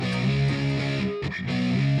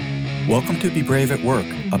Welcome to Be Brave at Work,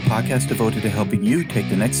 a podcast devoted to helping you take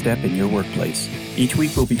the next step in your workplace. Each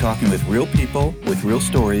week we'll be talking with real people with real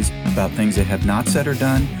stories about things they have not said or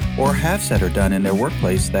done, or have said or done in their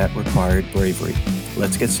workplace that required bravery.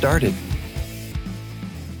 Let's get started.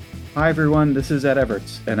 Hi everyone, this is Ed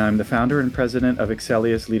Everts, and I'm the founder and president of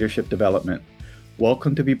Excellius Leadership Development.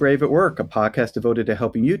 Welcome to Be Brave at Work, a podcast devoted to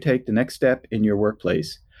helping you take the next step in your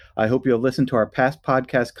workplace. I hope you'll listen to our past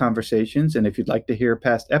podcast conversations, and if you'd like to hear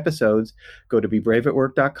past episodes, go to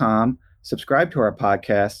bebraveatwork.com, subscribe to our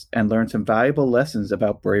podcasts, and learn some valuable lessons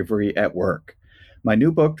about bravery at work. My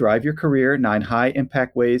new book, Drive Your Career, 9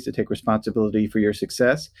 High-Impact Ways to Take Responsibility for Your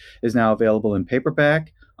Success, is now available in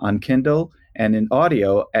paperback, on Kindle, and in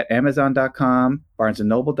audio at Amazon.com,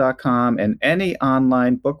 BarnesandNoble.com, and any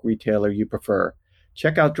online book retailer you prefer.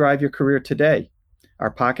 Check out Drive Your Career today.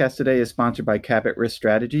 Our podcast today is sponsored by Cabot Risk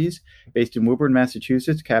Strategies. Based in Woburn,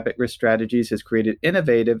 Massachusetts, Cabot Risk Strategies has created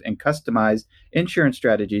innovative and customized insurance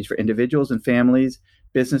strategies for individuals and families,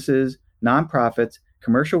 businesses, nonprofits,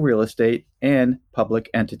 commercial real estate, and public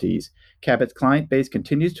entities. Cabot's client base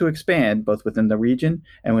continues to expand both within the region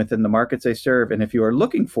and within the markets they serve. And if you are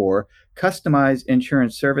looking for customized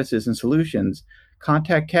insurance services and solutions,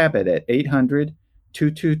 contact Cabot at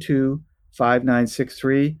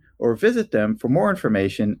 800-222-5963 or visit them for more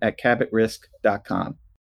information at cabotrisk.com.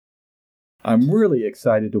 I'm really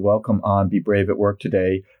excited to welcome on Be Brave at Work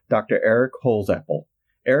today Dr. Eric Holzapfel.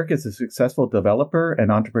 Eric is a successful developer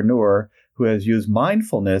and entrepreneur who has used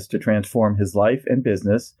mindfulness to transform his life and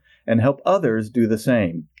business and help others do the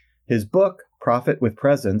same. His book, Profit with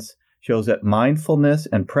Presence, shows that mindfulness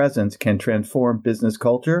and presence can transform business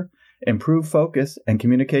culture, improve focus and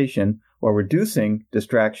communication while reducing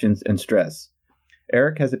distractions and stress.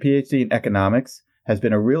 Eric has a PhD in economics, has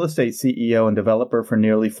been a real estate CEO and developer for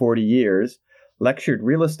nearly 40 years, lectured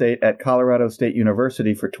real estate at Colorado State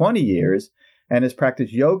University for 20 years, and has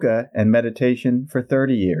practiced yoga and meditation for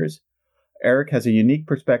 30 years. Eric has a unique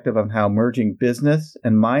perspective on how merging business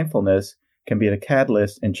and mindfulness can be a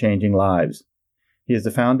catalyst in changing lives. He is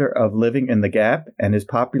the founder of Living in the Gap, and his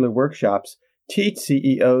popular workshops teach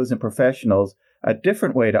CEOs and professionals a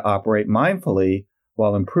different way to operate mindfully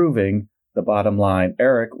while improving the bottom line.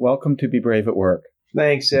 Eric, welcome to Be Brave at Work.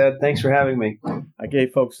 Thanks, Ed. Thanks for having me. I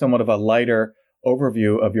gave folks somewhat of a lighter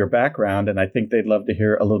overview of your background, and I think they'd love to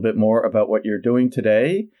hear a little bit more about what you're doing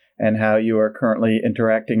today and how you are currently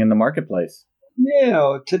interacting in the marketplace.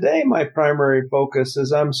 Yeah, today my primary focus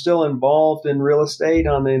is I'm still involved in real estate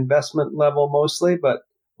on the investment level mostly, but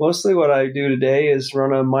mostly what I do today is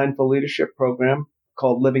run a mindful leadership program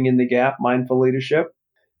called Living in the Gap Mindful Leadership,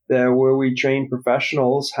 there where we train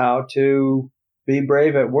professionals how to be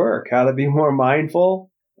brave at work, how to be more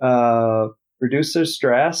mindful, reduce their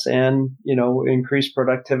stress, and, increase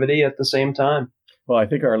productivity at the same time. Well, I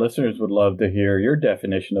think our listeners would love to hear your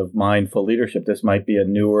definition of mindful leadership. This might be a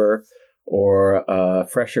newer or a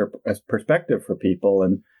fresher perspective for people,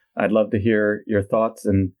 and I'd love to hear your thoughts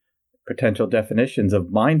and potential definitions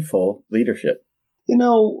of mindful leadership.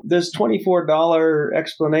 There's $24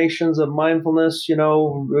 explanations of mindfulness,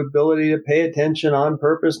 ability to pay attention on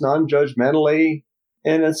purpose, non-judgmentally,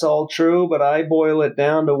 and it's all true, but I boil it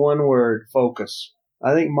down to one word: focus.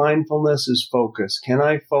 I think mindfulness is focus. Can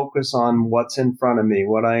I focus on what's in front of me,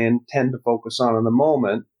 what I intend to focus on in the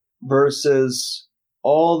moment, versus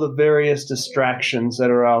all the various distractions that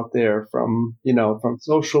are out there from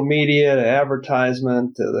social media to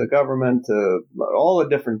advertisement to the government to all the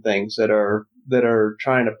different things that are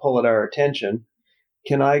trying to pull at our attention.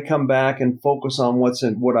 Can I come back and focus on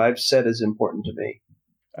what I've said is important to me?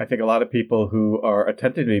 I think a lot of people who are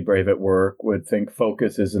attempting to be brave at work would think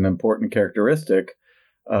focus is an important characteristic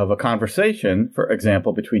of a conversation, for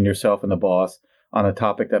example, between yourself and the boss on a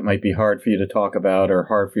topic that might be hard for you to talk about or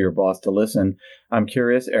hard for your boss to listen. I'm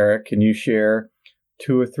curious, Eric, can you share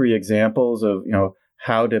 2 or 3 examples of,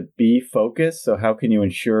 how to be focused? So how can you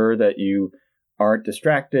ensure that you aren't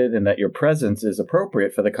distracted and that your presence is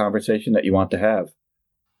appropriate for the conversation that you want to have?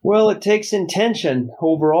 Well, it takes intention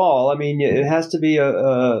overall. I mean, it has to be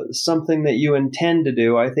something that you intend to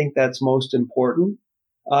do. I think that's most important.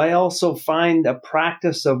 I also find a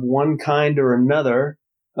practice of one kind or another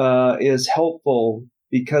is helpful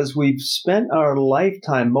because we've spent our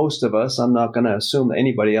lifetime, most of us, I'm not going to assume that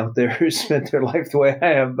anybody out there who's spent their life the way I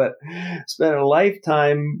have, but spent a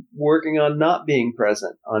lifetime working on not being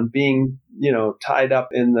present, on being, tied up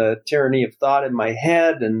in the tyranny of thought in my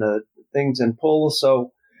head and the things in pull.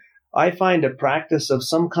 So I find a practice of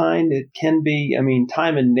some kind. It can be,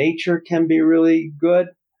 time in nature can be really good.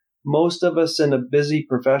 Most of us in a busy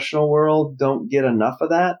professional world don't get enough of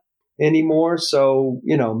that. anymore. So,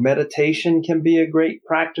 meditation can be a great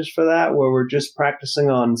practice for that, where we're just practicing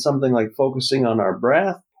on something like focusing on our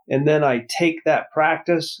breath. And then I take that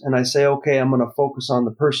practice and I say, okay, I'm going to focus on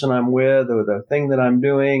the person I'm with or the thing that I'm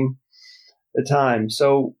doing, the time.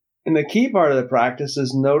 So, and the key part of the practice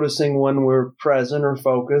is noticing when we're present or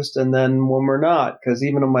focused and then when we're not. Because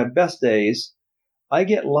even on my best days, I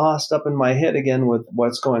get lost up in my head again with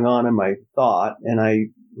what's going on in my thought and I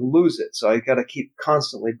lose it. So I got to keep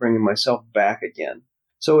constantly bringing myself back again.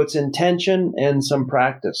 So it's intention and some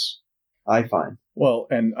practice, I find. Well,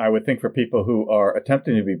 and I would think for people who are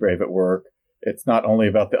attempting to be brave at work, it's not only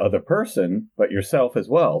about the other person, but yourself as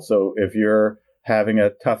well. So if you're having a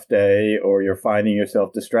tough day or you're finding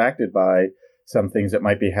yourself distracted by some things that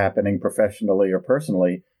might be happening professionally or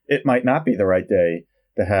personally, it might not be the right day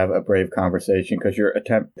to have a brave conversation because your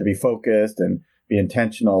attempt to be focused and be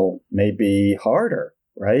intentional may be harder,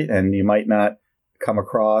 right? And you might not come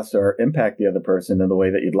across or impact the other person in the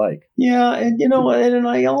way that you'd like. Yeah, and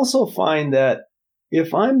I also find that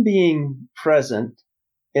if I'm being present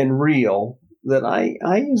and real, that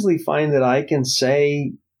I usually find that I can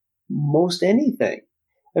say most anything.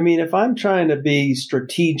 I mean, if I'm trying to be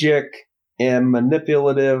strategic and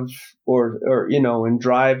manipulative or and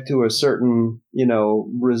drive to a certain,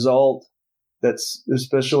 result, that's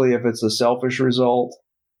especially if it's a selfish result,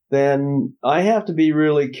 then I have to be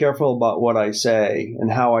really careful about what I say and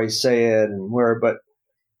how I say it and where, but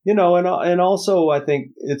and also I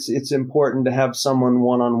think it's important to have someone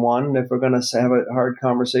one-on-one if we're going to have a hard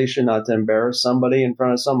conversation, not to embarrass somebody in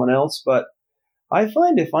front of someone else. But I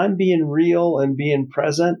find if I'm being real and being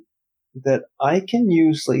present, that I can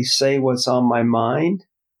usually say what's on my mind,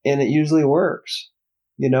 and it usually works.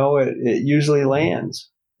 It usually lands.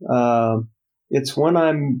 It's when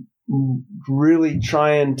I'm really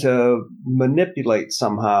trying to manipulate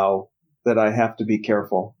somehow that I have to be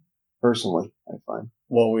careful, personally, I find.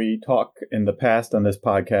 Well, we talk in the past on this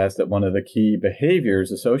podcast that one of the key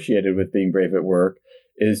behaviors associated with being brave at work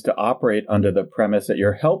is to operate under the premise that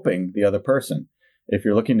you're helping the other person. If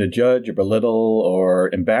you're looking to judge or belittle or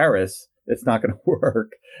embarrass, it's not going to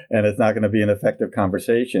work and it's not going to be an effective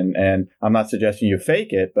conversation. And I'm not suggesting you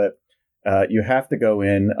fake it, but you have to go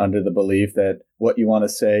in under the belief that what you want to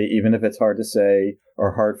say, even if it's hard to say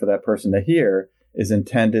or hard for that person to hear, is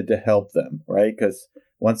intended to help them, right? Because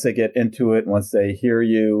once they get into it, once they hear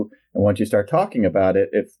you, and once you start talking about it,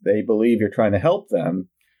 if they believe you're trying to help them,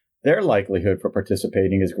 their likelihood for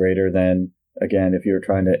participating is greater than, again, if you're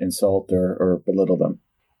trying to insult or belittle them.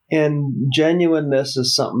 And genuineness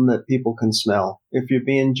is something that people can smell. If you're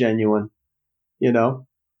being genuine,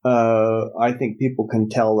 I think people can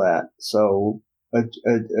tell that. So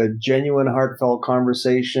a genuine, heartfelt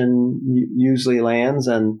conversation usually lands.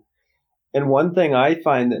 And one thing I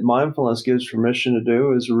find that mindfulness gives permission to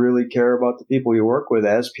do is really care about the people you work with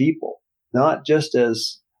as people, not just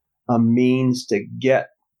as a means to get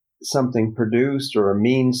something produced or a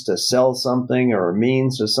means to sell something or a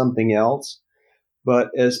means to something else,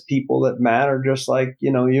 but as people that matter, just like,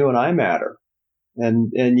 you and I matter.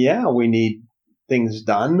 And yeah, we need things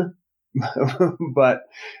done, but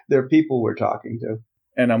they're people we're talking to.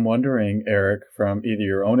 And I'm wondering, Eric, from either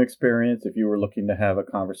your own experience, if you were looking to have a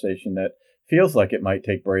conversation that feels like it might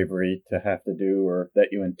take bravery to have to do, or that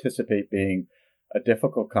you anticipate being a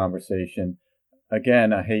difficult conversation.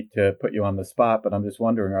 Again, I hate to put you on the spot, but I'm just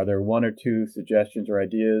wondering, are there one or two suggestions or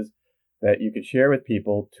ideas that you could share with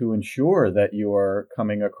people to ensure that you are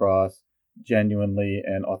coming across genuinely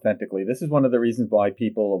and authentically? This is one of the reasons why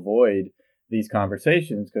people avoid these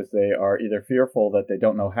conversations, because they are either fearful that they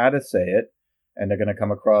don't know how to say it, and they're going to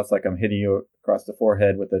come across like I'm hitting you across the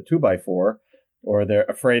forehead with a 2x4, or they're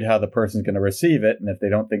afraid how the person's going to receive it. And if they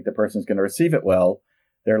don't think the person's going to receive it well,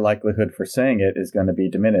 their likelihood for saying it is going to be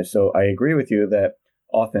diminished. So I agree with you that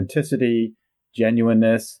authenticity,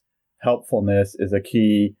 genuineness, helpfulness is a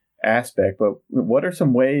key aspect. But what are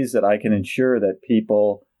some ways that I can ensure that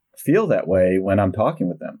people feel that way when I'm talking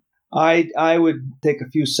with them? I would take a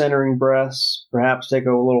few centering breaths, perhaps take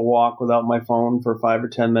a little walk without my phone for 5 or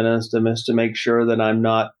 10 minutes to make sure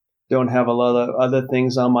that don't have a lot of other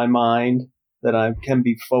things on my mind, that I can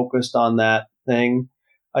be focused on that thing.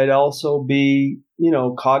 I'd also be,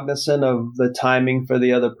 cognizant of the timing for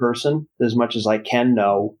the other person as much as I can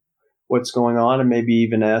know what's going on, and maybe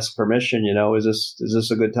even ask permission, is this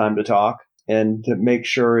a good time to talk? And to make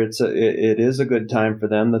sure it is a good time for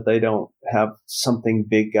them, that they don't have something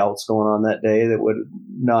big else going on that day that would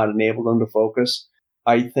not enable them to focus.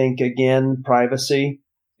 I think, again, privacy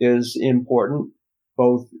is important,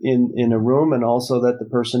 both in a room and also that the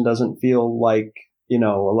person doesn't feel like, a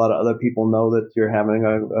lot of other people know that you're having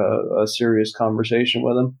a serious conversation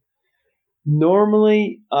with them.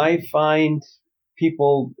 Normally, I find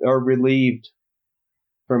people are relieved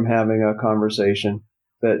from having a conversation,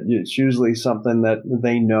 that it's usually something that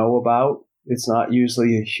they know about. It's not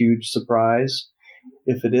usually a huge surprise.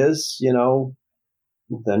 If it is,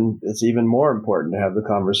 then it's even more important to have the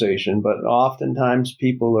conversation. But oftentimes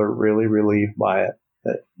people are really relieved by it.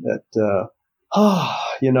 The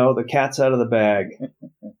cat's out of the bag.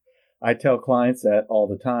 I tell clients that all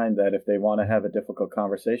the time, that if they want to have a difficult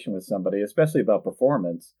conversation with somebody, especially about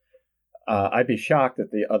performance, I'd be shocked if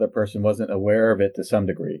the other person wasn't aware of it to some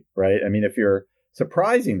degree, right? I mean, if you're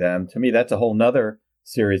surprising them, to me, that's a whole nother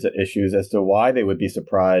series of issues as to why they would be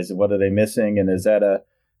surprised and what are they missing, and is that a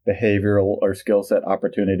behavioral or skill set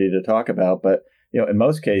opportunity to talk about. But, in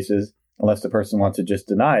most cases, unless the person wants to just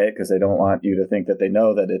deny it because they don't want you to think that they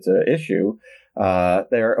know that it's an issue,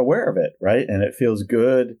 they're aware of it, right? And it feels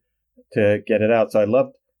good to get it out. So I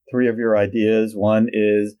loved 3 of your ideas. One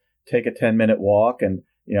is take a 10-minute walk and,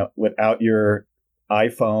 without your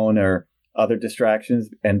iPhone or other distractions,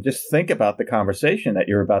 and just think about the conversation that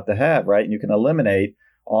you're about to have, right? And you can eliminate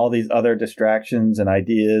all these other distractions and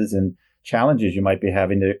ideas and challenges you might be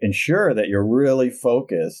having to ensure that you're really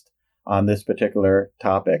focused on this particular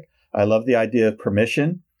topic. I love the idea of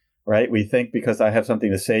permission, right? We think because I have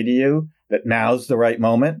something to say to you that now's the right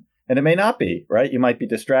moment. And it may not be, right? You might be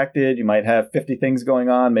distracted. You might have 50 things going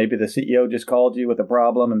on. Maybe the CEO just called you with a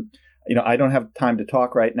problem. And, I don't have time to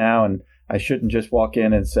talk right now. And I shouldn't just walk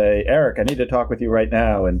in and say, Eric, I need to talk with you right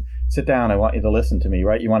now, and sit down. I want you to listen to me,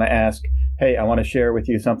 right? You want to ask, hey, I want to share with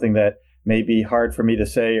you something that may be hard for me to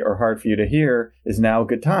say or hard for you to hear. Is now a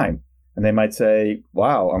good time? And they might say,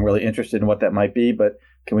 wow, I'm really interested in what that might be, but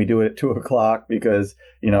can we do it at 2:00? Because,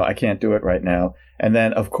 I can't do it right now. And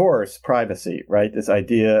then, of course, privacy, right? This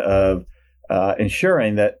idea of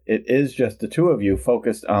ensuring that it is just the two of you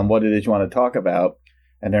focused on what it is you want to talk about,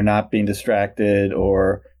 and they're not being distracted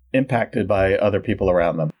or impacted by other people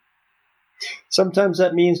around them. Sometimes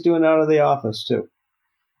that means doing it out of the office too.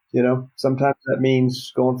 Sometimes that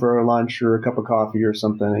means going for a lunch or a cup of coffee or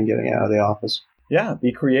something and getting out of the office. Yeah,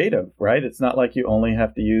 be creative, right? It's not like you only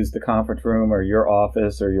have to use the conference room or your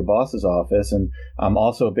office or your boss's office. And I'm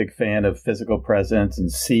also a big fan of physical presence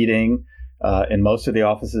and seating. In most of the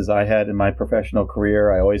offices I had in my professional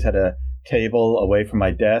career, I always had a table away from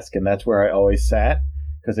my desk, and that's where I always sat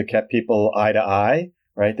because it kept people eye to eye,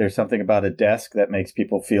 right? There's something about a desk that makes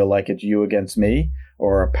people feel like it's you against me,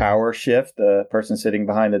 or a power shift. The person sitting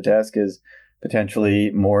behind the desk is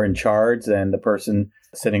potentially more in charge than the person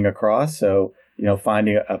sitting across. So,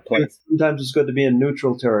 finding a place. Sometimes it's good to be in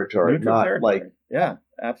neutral territory, like yeah,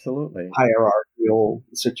 absolutely hierarchical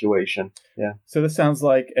situation. Yeah. So this sounds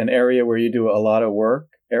like an area where you do a lot of work,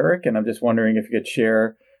 Eric, and I'm just wondering if you could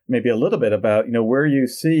share maybe a little bit about, where you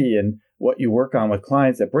see and what you work on with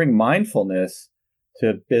clients that bring mindfulness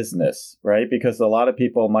to business, right? Because a lot of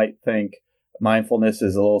people might think mindfulness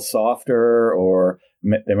is a little softer, or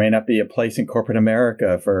there may not be a place in corporate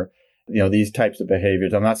America for these types of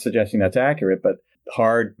behaviors. I'm not suggesting that's accurate, but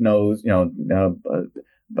hard nose,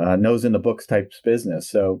 nose in the books type business.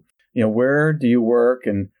 So, where do you work,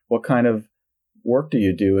 and what kind of work do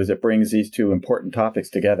you do as it brings these two important topics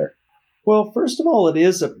together? Well, first of all, it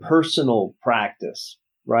is a personal practice,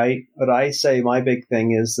 right? But I say my big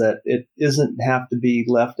thing is that it doesn't have to be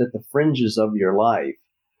left at the fringes of your life.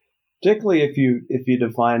 Particularly if you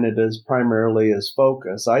define it as primarily as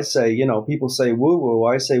focus. I say, people say woo-woo.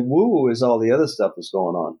 I say woo-woo is all the other stuff that's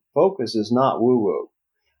going on. Focus is not woo-woo.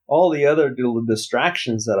 All the other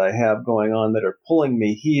distractions that I have going on that are pulling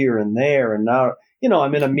me here and there, and now,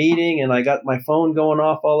 I'm in a meeting and I got my phone going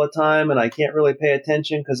off all the time and I can't really pay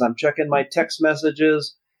attention because I'm checking my text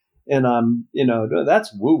messages, and I'm,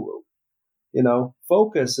 that's woo-woo.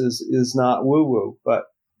 Focus is not woo-woo. But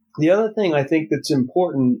the other thing I think that's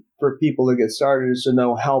important for people to get started is to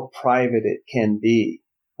know how private it can be.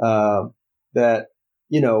 That,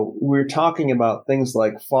 we're talking about things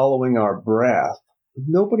like following our breath.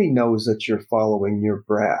 Nobody knows that you're following your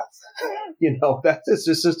breath. That's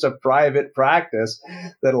just a private practice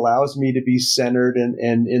that allows me to be centered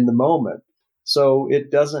and in the moment. So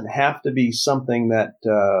it doesn't have to be something that,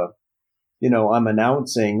 I'm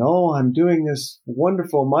announcing, I'm doing this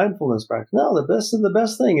wonderful mindfulness practice. No, the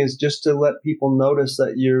best thing is just to let people notice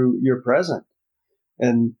that you're present.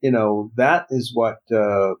 And, that is what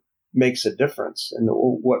makes a difference, and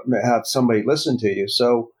what may have somebody listen to you.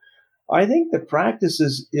 So I think the practice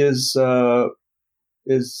is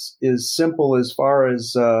simple as far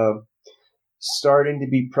as starting to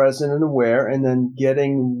be present and aware, and then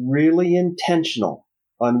getting really intentional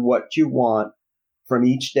on what you want from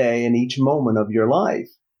each day and each moment of your life.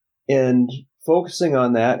 And focusing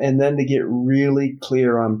on that, and then to get really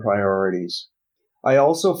clear on priorities. I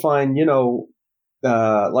also find,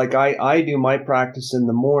 like I do my practice in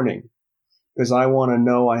the morning because I want to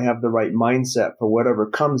know I have the right mindset for whatever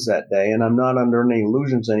comes that day. And I'm not under any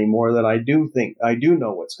illusions anymore that I do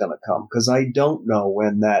know what's going to come, because I don't know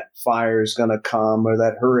when that fire is going to come, or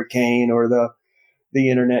that hurricane, or the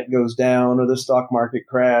internet goes down, or the stock market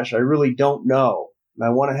crash. I really don't know. And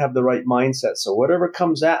I want to have the right mindset. So whatever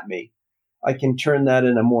comes at me, I can turn that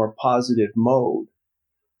in a more positive mode,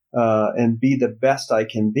 and be the best I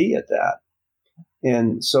can be at that.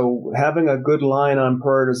 And so having a good line on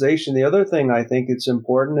prioritization. The other thing I think it's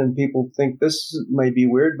important, and people think this might be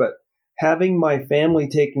weird, but having my family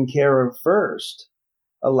taken care of first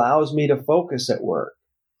allows me to focus at work.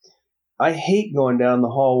 I hate going down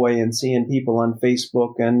the hallway and seeing people on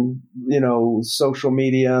Facebook and, social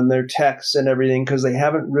media and their texts and everything, because they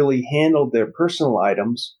haven't really handled their personal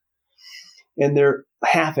items and they're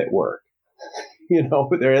half at work.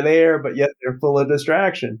 They're there, but yet they're full of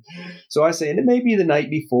distraction. So I say, and it may be the night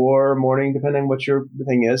before or morning, depending on what your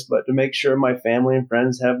thing is, but to make sure my family and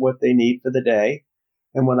friends have what they need for the day.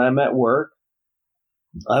 And when I'm at work,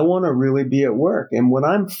 I want to really be at work. And when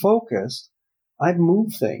I'm focused, I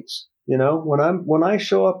move things. When I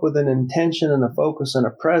show up with an intention and a focus and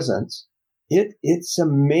a presence, it's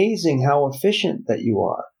amazing how efficient that you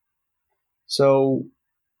are. So,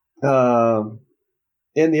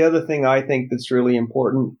 and the other thing I think that's really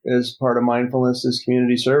important as part of mindfulness is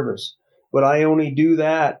community service. But I only do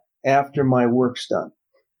that after my work's done.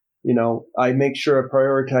 I make sure I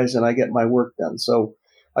prioritize and I get my work done. So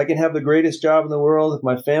I can have the greatest job in the world. If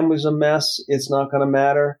my family's a mess, it's not going to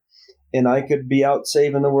matter. And I could be out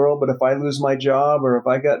saving the world. But if I lose my job, or if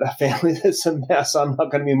I got a family that's a mess, I'm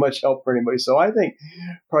not going to be much help for anybody. So I think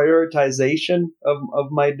prioritization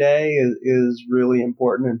of my day is really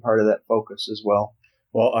important and part of that focus as well.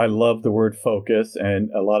 Well, I love the word focus, and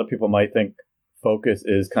a lot of people might think focus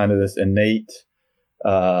is kind of this innate,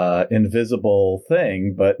 invisible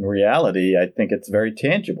thing, but in reality, I think it's very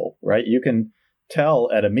tangible, right? You can tell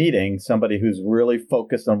at a meeting somebody who's really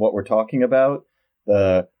focused on what we're talking about,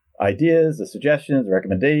 the ideas, the suggestions,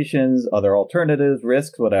 recommendations, other alternatives,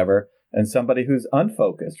 risks, whatever, and somebody who's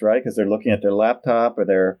unfocused, right? Because they're looking at their laptop or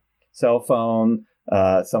their cell phone.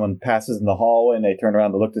 Someone passes in the hallway and they turn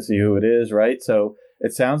around to look to see who it is, right? So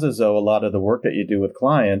it sounds as though a lot of the work that you do with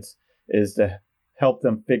clients is to help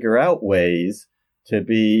them figure out ways to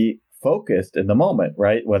be focused in the moment,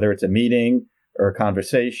 right? Whether it's a meeting or a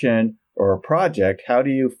conversation or a project, how do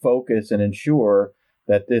you focus and ensure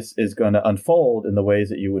that this is going to unfold in the ways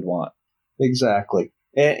that you would want? Exactly.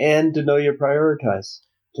 And to know your priorities.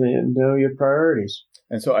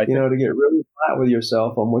 And so I think, to get really flat with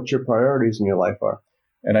yourself on what your priorities in your life are.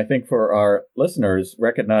 And I think for our listeners,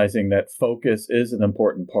 recognizing that focus is an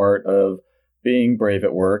important part of being brave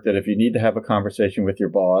at work, that if you need to have a conversation with your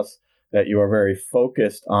boss, that you are very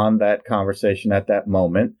focused on that conversation at that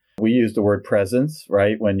moment. We use the word presence,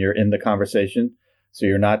 right, when you're in the conversation, so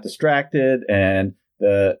you're not distracted, and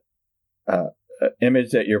the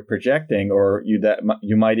image that you're projecting, or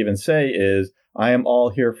you might even say, is, I am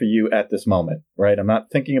all here for you at this moment, right? I'm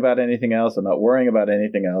not thinking about anything else. I'm not worrying about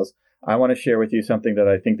anything else. I want to share with you something that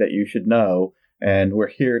I think that you should know, and we're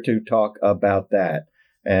here to talk about that.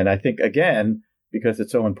 And I think, again, because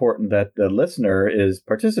it's so important that the listener is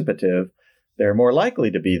participative, they're more likely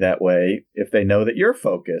to be that way if they know that you're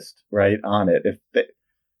focused, right, on it.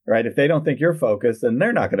 If they don't think you're focused, then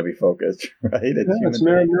they're not going to be focused, right? It's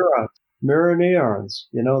mirror neurons.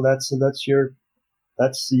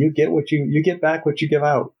 You get back what you give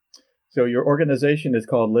out. So your organization is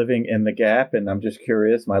called Living in the Gap, and I'm just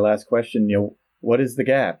curious, my last question, what is the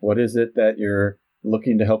gap? What is it that you're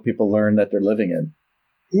looking to help people learn that they're living in?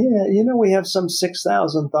 Yeah, we have some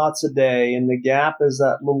 6,000 thoughts a day, and the gap is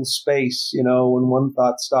that little space, when one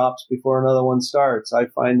thought stops before another one starts. I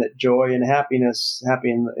find that joy and happiness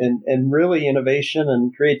and really innovation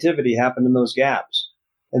and creativity happen in those gaps,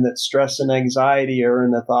 and that stress and anxiety are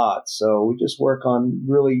in the thoughts. So we just work on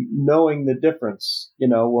really knowing the difference,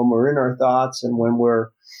 when we're in our thoughts and when we're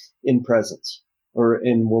in presence, or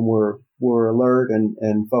when we're alert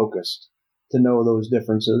and focused, to know those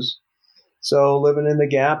differences. So living in the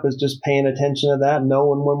gap is just paying attention to that,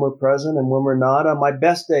 knowing when we're present and when we're not. On my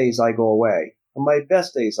best days, I go away. On my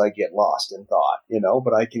best days, I get lost in thought,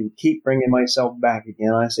 but I can keep bringing myself back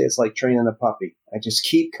again. I say it's like training a puppy. I just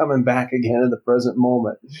keep coming back again in the present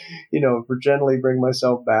moment, gently bring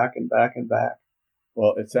myself back and back and back.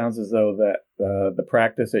 Well, it sounds as though that the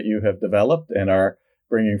practice that you have developed and are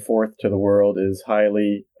bringing forth to the world is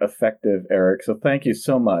highly effective, Eric. So thank you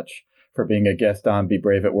so much for being a guest on Be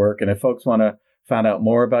Brave at Work. And if folks want to find out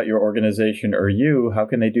more about your organization or you, how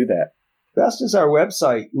can they do that? Best is our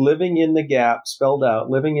website, Living in the Gap, spelled out,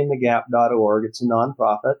 livinginthegap.org. It's a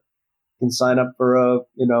nonprofit. You can sign up for a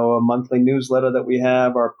monthly newsletter that we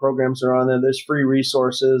have. Our programs are on there. There's free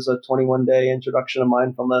resources, a 21-day introduction to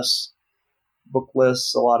mindfulness, book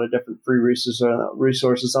lists, a lot of different free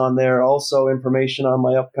resources on there. Also, information on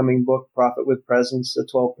my upcoming book, Profit with Presence, the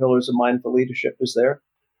 12 Pillars of Mindful Leadership is there.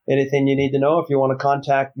 Anything you need to know, if you want to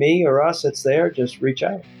contact me or us, it's there. Just reach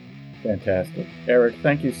out. Fantastic. Eric,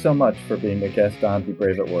 thank you so much for being a guest on Be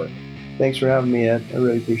Brave at Work. Thanks for having me, Ed. I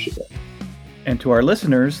really appreciate it. And to our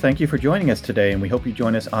listeners, thank you for joining us today, and we hope you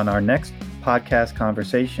join us on our next podcast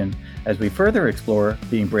conversation as we further explore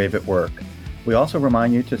being brave at work. We also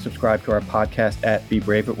remind you to subscribe to our podcast at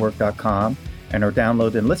bebraveatwork.com and or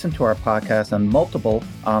download and listen to our podcast on multiple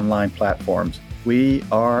online platforms. We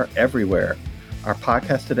are everywhere. Our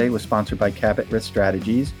podcast today was sponsored by Cabot Risk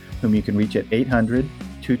Strategies, whom you can reach at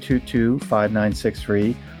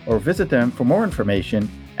 800-222-5963 or visit them for more information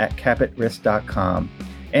at cabotrisk.com.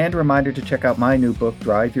 And a reminder to check out my new book,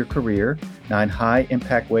 Drive Your Career, 9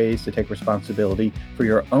 High-Impact Ways to Take Responsibility for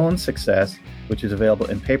Your Own Success, which is available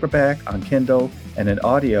in paperback, on Kindle, and in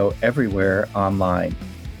audio everywhere online. Do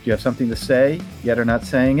you have something to say, yet are not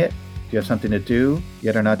saying it? Do you have something to do,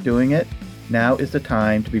 yet are not doing it? Now is the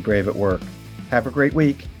time to be brave at work. Have a great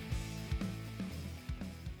week.